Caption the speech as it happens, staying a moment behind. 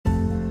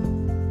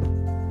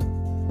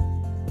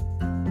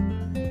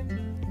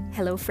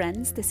Hello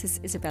friends, this is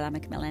Isabella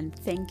McMillan.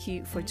 Thank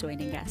you for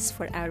joining us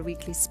for our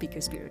weekly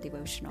Speaker's Bureau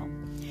devotional.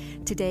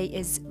 Today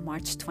is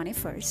March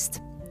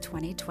 21st,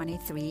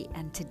 2023,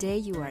 and today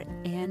you are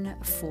in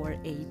for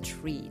a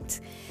treat,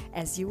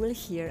 as you will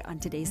hear on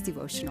today's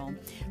devotional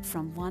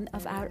from one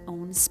of our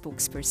own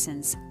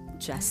spokespersons,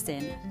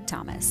 Justin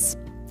Thomas.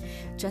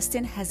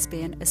 Justin has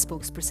been a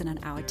spokesperson on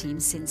our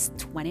team since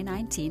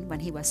 2019 when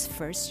he was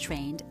first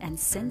trained, and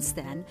since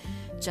then,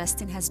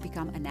 Justin has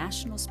become a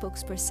national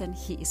spokesperson.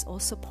 He is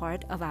also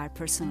part of our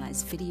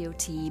personalized video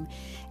team,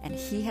 and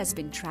he has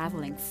been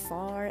traveling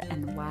far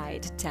and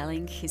wide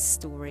telling his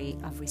story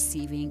of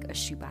receiving a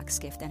shoebox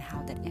gift and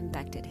how that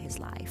impacted his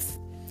life.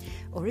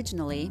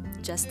 Originally,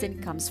 Justin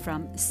comes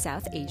from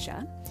South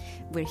Asia,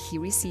 where he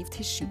received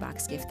his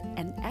shoebox gift,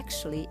 and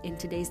actually in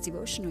today's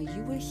devotional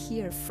you will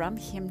hear from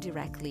him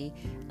directly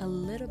a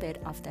little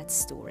bit of that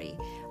story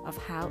of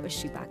how a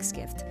shoebox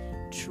gift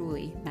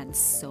truly meant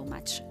so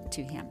much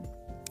to him.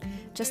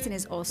 Justin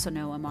is also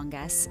known among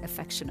us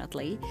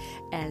affectionately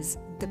as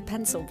the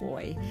Pencil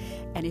Boy,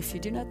 and if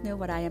you do not know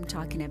what I am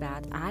talking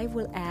about, I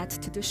will add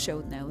to the show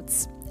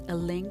notes a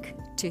link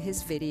to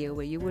his video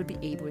where you will be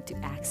able to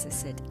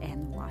access it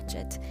and watch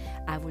it.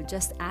 I will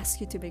just ask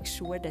you to make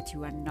sure that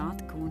you are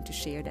not going to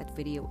share that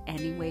video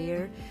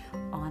anywhere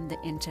on the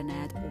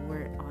internet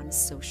or on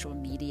social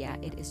media.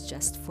 It is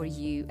just for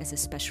you as a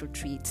special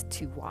treat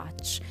to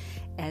watch,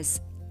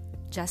 as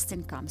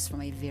Justin comes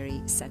from a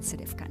very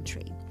sensitive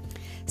country.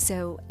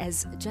 So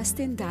as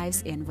Justin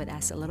dives in with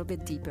us a little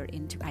bit deeper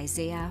into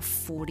Isaiah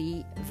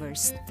 40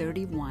 verse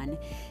 31,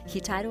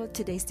 he titled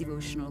today's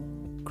devotional,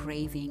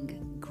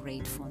 Craving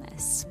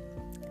Gratefulness.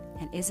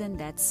 And isn't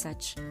that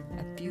such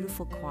a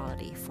beautiful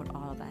quality for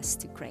all of us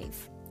to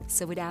crave?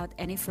 So without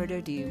any further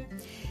ado,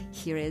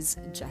 here is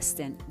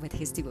Justin with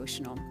his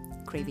devotional,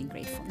 Craving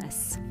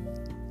Gratefulness.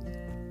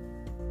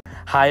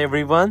 Hi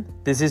everyone,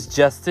 this is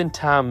Justin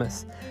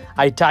Thomas.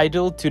 I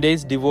titled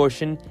today's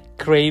devotion,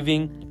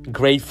 Craving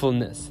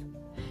Gratefulness.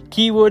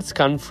 Keywords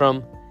come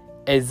from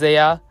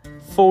Isaiah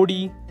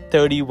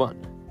 40:31.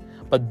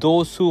 But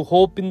those who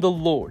hope in the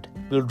Lord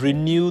will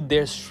renew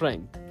their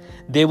strength.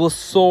 They will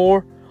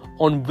soar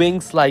on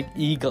wings like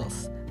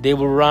eagles. They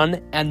will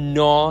run and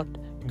not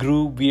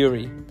grow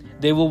weary.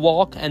 They will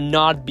walk and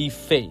not be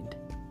faint.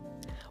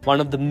 One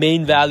of the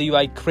main value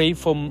I crave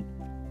for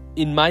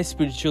in my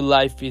spiritual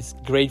life is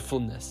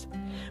gratefulness.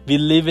 We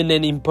live in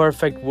an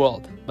imperfect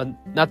world, but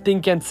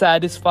nothing can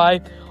satisfy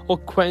or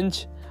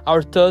quench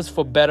our thirst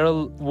for better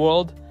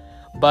world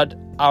but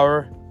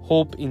our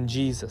hope in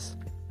Jesus.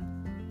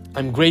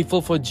 I'm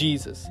grateful for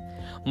Jesus.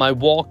 My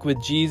walk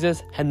with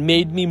Jesus had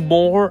made me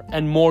more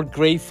and more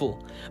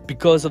grateful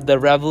because of the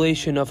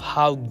revelation of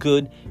how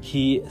good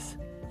He is.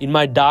 In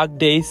my dark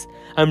days,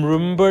 I'm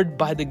remembered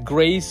by the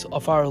grace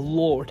of our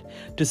Lord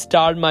to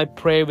start my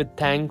prayer with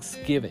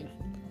thanksgiving.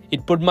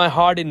 It put my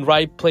heart in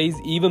right place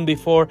even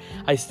before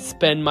I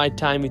spend my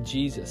time with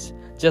Jesus.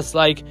 Just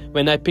like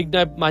when I picked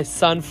up my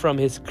son from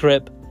his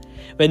crib.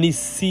 When he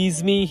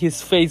sees me,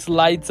 his face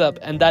lights up,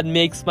 and that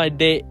makes my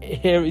day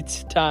here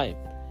each time.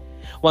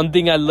 One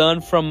thing I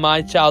learned from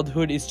my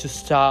childhood is to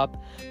stop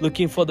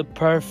looking for the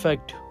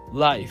perfect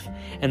life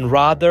and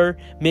rather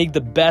make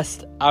the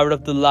best out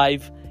of the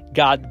life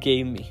God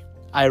gave me.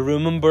 I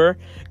remember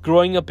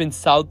growing up in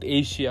South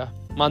Asia.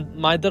 My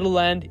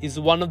motherland is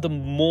one of the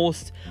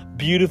most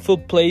beautiful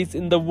places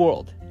in the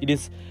world. It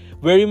is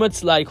very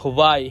much like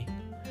Hawaii.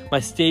 My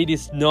state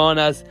is known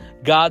as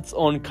God's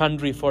own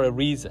country for a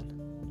reason.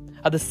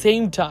 At the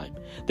same time,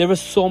 there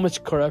was so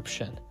much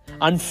corruption,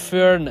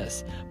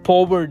 unfairness,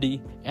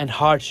 poverty, and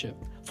hardship.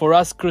 For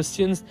us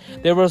Christians,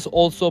 there was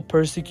also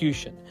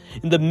persecution.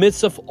 In the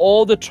midst of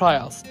all the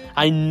trials,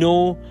 I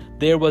know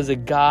there was a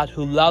God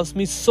who loves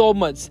me so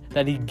much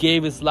that He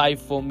gave His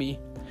life for me.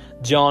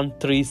 John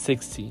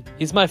 3:16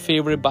 is my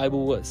favorite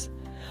Bible verse.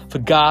 For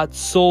God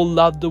so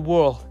loved the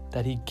world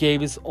that He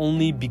gave His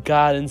only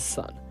begotten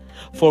Son.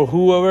 For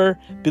whoever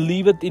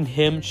believeth in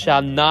Him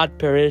shall not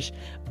perish,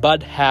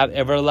 but have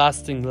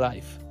everlasting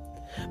life.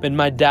 When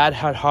my dad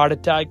had a heart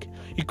attack,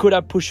 he could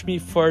have pushed me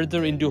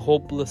further into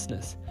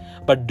hopelessness.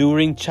 But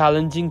during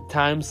challenging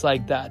times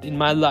like that in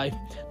my life,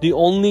 the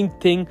only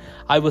thing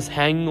I was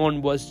hanging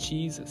on was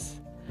Jesus.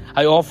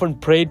 I often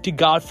prayed to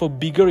God for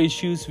bigger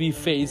issues we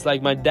face,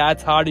 like my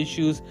dad's heart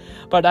issues,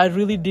 but I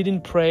really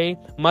didn't pray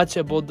much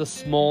about the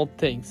small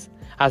things.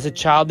 As a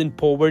child in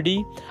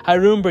poverty, I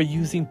remember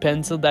using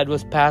pencil that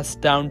was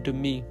passed down to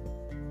me.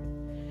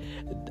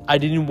 I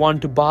didn't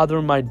want to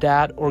bother my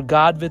dad or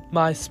God with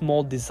my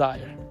small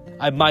desire.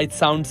 I might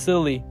sound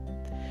silly,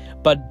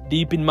 but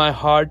deep in my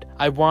heart,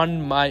 I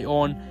wanted my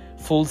own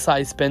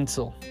full-size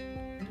pencil.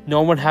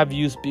 No one have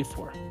used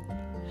before.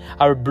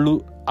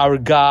 Our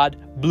God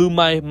blew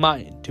my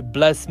mind to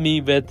bless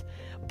me with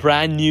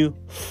brand new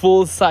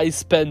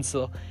full-size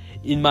pencil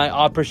in my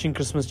Operation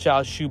Christmas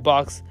Child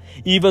shoebox,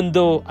 even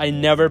though I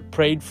never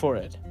prayed for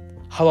it.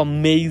 How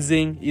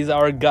amazing is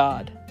our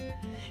God.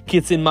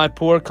 Kids in my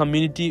poor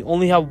community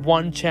only have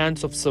one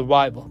chance of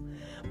survival,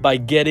 by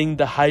getting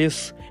the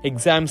highest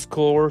exam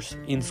scores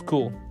in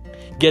school.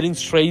 getting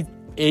straight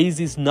A's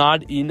is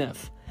not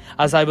enough.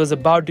 As I was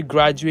about to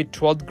graduate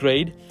 12th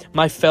grade,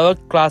 my fellow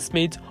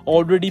classmates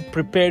already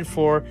prepared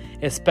for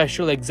a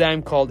special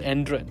exam called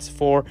entrance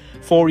for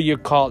 4-year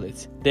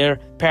college. Their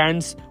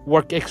parents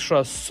worked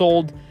extra,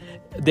 sold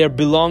their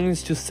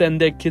belongings to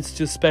send their kids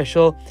to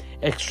special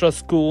extra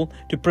school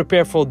to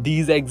prepare for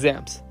these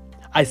exams.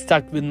 I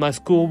stuck with my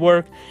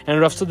schoolwork, and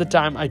the rest of the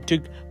time I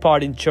took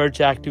part in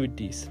church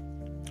activities.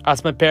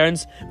 As my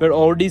parents were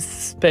already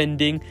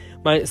sending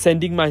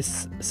my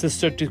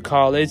sister to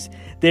college,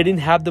 they didn't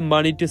have the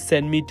money to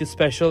send me to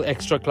special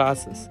extra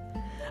classes.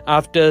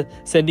 After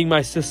sending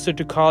my sister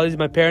to college,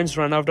 my parents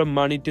ran out of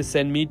money to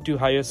send me to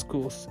higher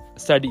school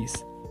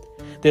studies.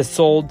 They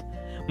sold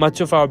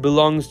much of our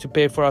belongings to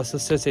pay for our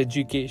sister's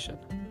education.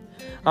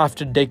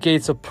 After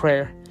decades of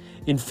prayer,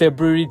 in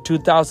February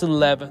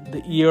 2011,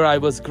 the year I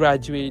was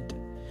graduate,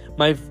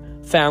 my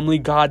family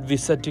got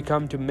visa to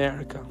come to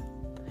America.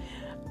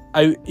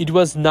 It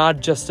was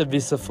not just a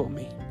visa for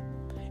me.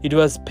 It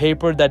was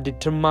paper that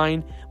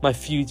determined my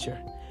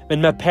future.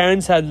 When my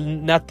parents had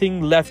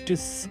nothing left to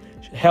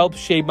help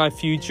shape my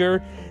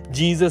future,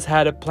 Jesus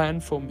had a plan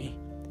for me.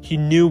 He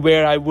knew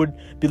where I would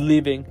be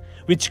living,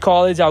 which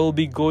college I will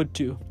be go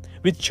to,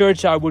 which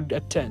church I would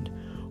attend,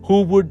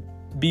 who would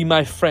be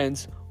my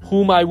friends,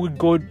 whom I would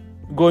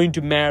going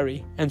to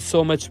marry, and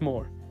so much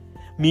more.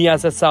 Me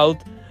as a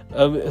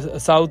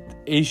South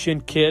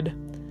Asian kid,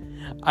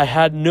 I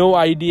had no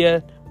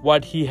idea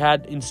what He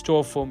had in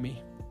store for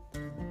me.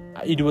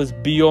 It was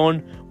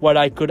beyond what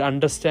I could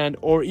understand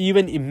or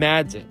even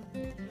imagine.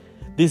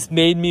 This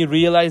made me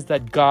realize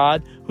that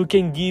God, who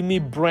can give me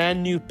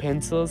brand new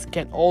pencils,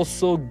 can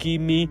also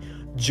give me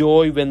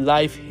joy when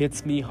life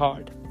hits me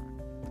hard.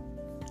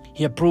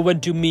 He had proven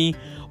to me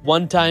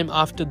one time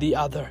after the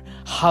other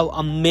how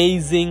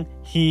amazing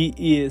He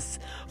is.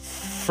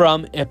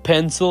 From a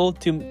pencil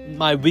to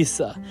my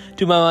visa,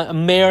 to my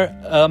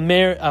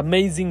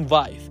amazing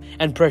wife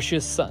and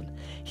precious son,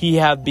 He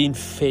have been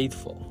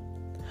faithful.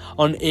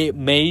 On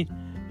May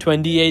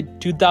 28,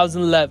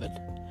 2011,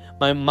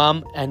 my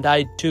mom and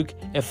I took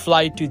a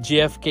flight to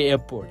JFK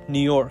Airport,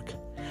 New York.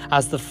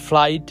 As the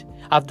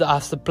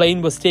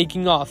plane was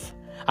taking off,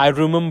 I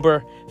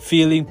remember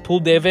feeling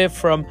pulled away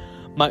from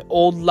my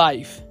old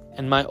life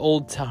and my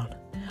old town.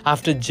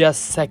 After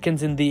just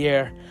seconds in the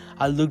air,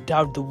 I looked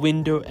out the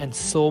window and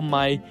saw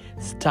my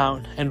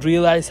town and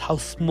realized how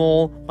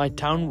small my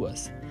town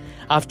was.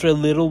 After a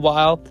little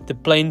while, the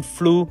plane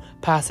flew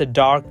past a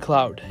dark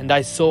cloud, and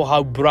I saw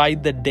how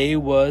bright the day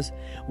was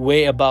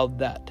way above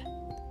that.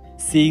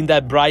 Seeing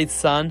that bright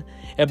sun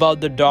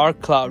above the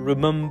dark cloud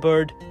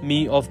remembered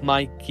me of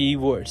my key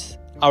words.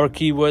 Our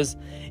key words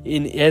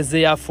in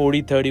Isaiah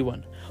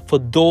 40:31. For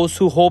those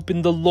who hope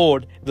in the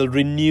Lord will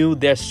renew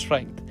their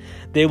strength.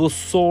 They will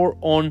soar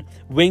on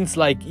wings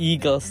like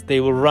eagles. They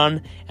will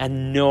run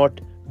and not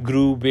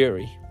grow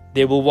weary.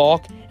 They will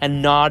walk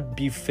and not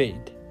be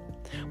faint.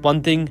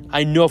 One thing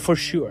I know for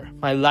sure,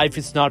 my life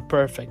is not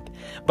perfect,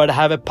 but I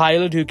have a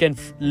pilot who can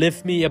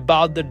lift me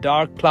above the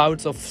dark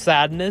clouds of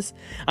sadness,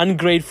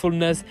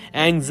 ungratefulness,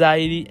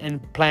 anxiety,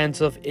 and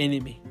plans of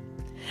enemy.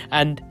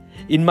 And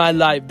in my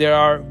life,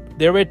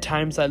 there were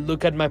times I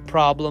look at my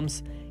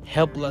problems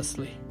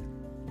helplessly.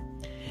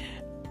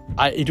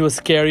 It was a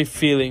scary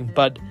feeling,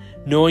 but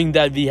knowing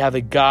that we have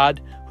a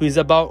God who is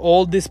above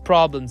all these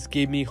problems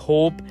gave me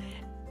hope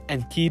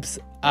and keeps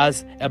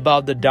us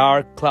above the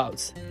dark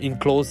clouds. In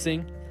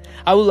closing,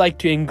 I would like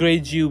to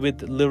encourage you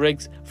with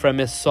lyrics from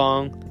a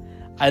song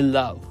I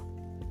love,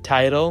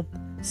 titled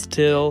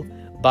Still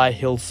by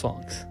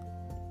Hillsongs.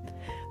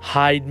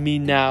 Hide me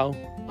now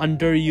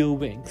under your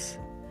wings.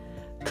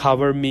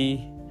 Cover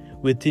me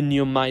within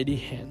your mighty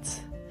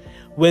hands.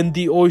 When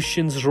the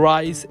oceans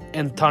rise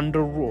and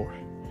thunder roar,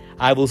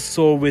 I will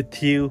soar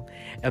with you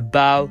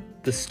above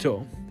the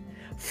storm.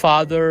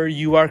 Father,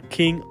 you are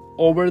king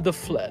over the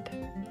flood.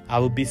 I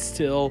will be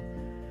still,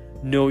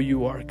 know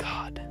you are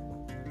God.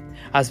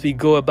 As we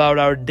go about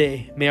our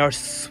day, may our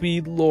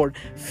sweet Lord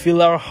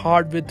fill our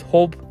heart with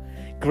hope,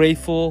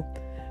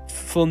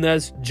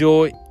 gratefulness,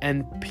 joy,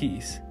 and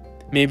peace.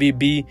 May we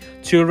be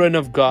children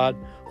of God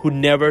who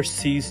never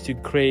cease to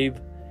crave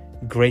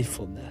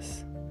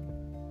gratefulness.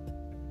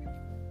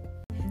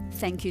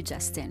 Thank you,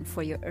 Justin,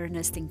 for your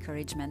earnest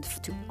encouragement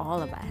to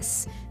all of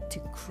us to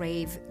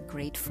crave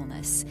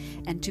gratefulness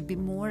and to be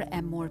more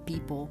and more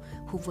people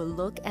who will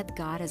look at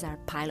God as our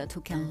pilot,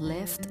 who can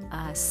lift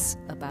us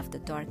above the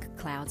dark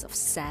clouds of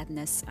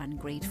sadness,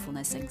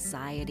 ungratefulness,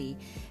 anxiety,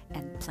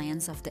 and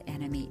plans of the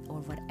enemy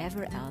or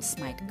whatever else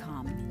might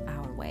come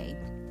our way.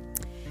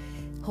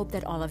 Hope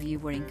that all of you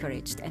were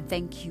encouraged, and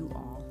thank you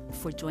all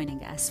for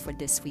joining us for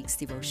this week's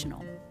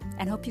devotional.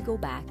 And hope you go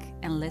back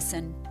and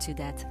listen to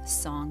that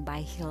song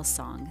by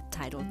Hillsong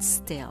titled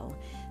Still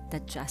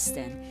that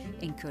Justin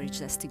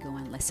encouraged us to go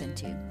and listen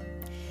to.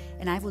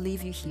 And I will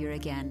leave you here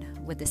again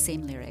with the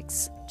same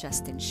lyrics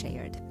Justin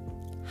shared.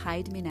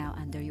 Hide me now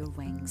under your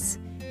wings,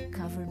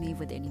 cover me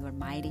within your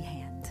mighty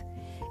hand.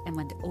 And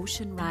when the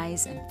ocean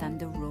rise and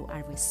thunder roar,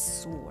 I will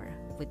soar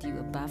with you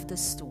above the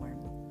storm.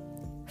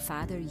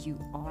 Father, you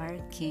are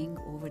king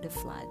over the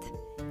flood.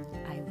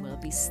 I will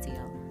be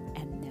still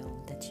and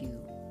know that you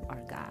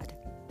are God.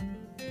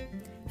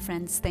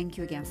 Friends, thank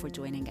you again for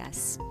joining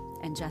us.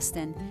 And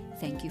Justin,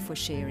 thank you for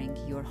sharing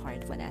your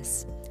heart with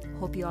us.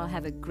 Hope you all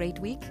have a great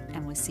week,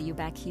 and we'll see you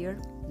back here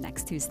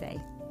next Tuesday.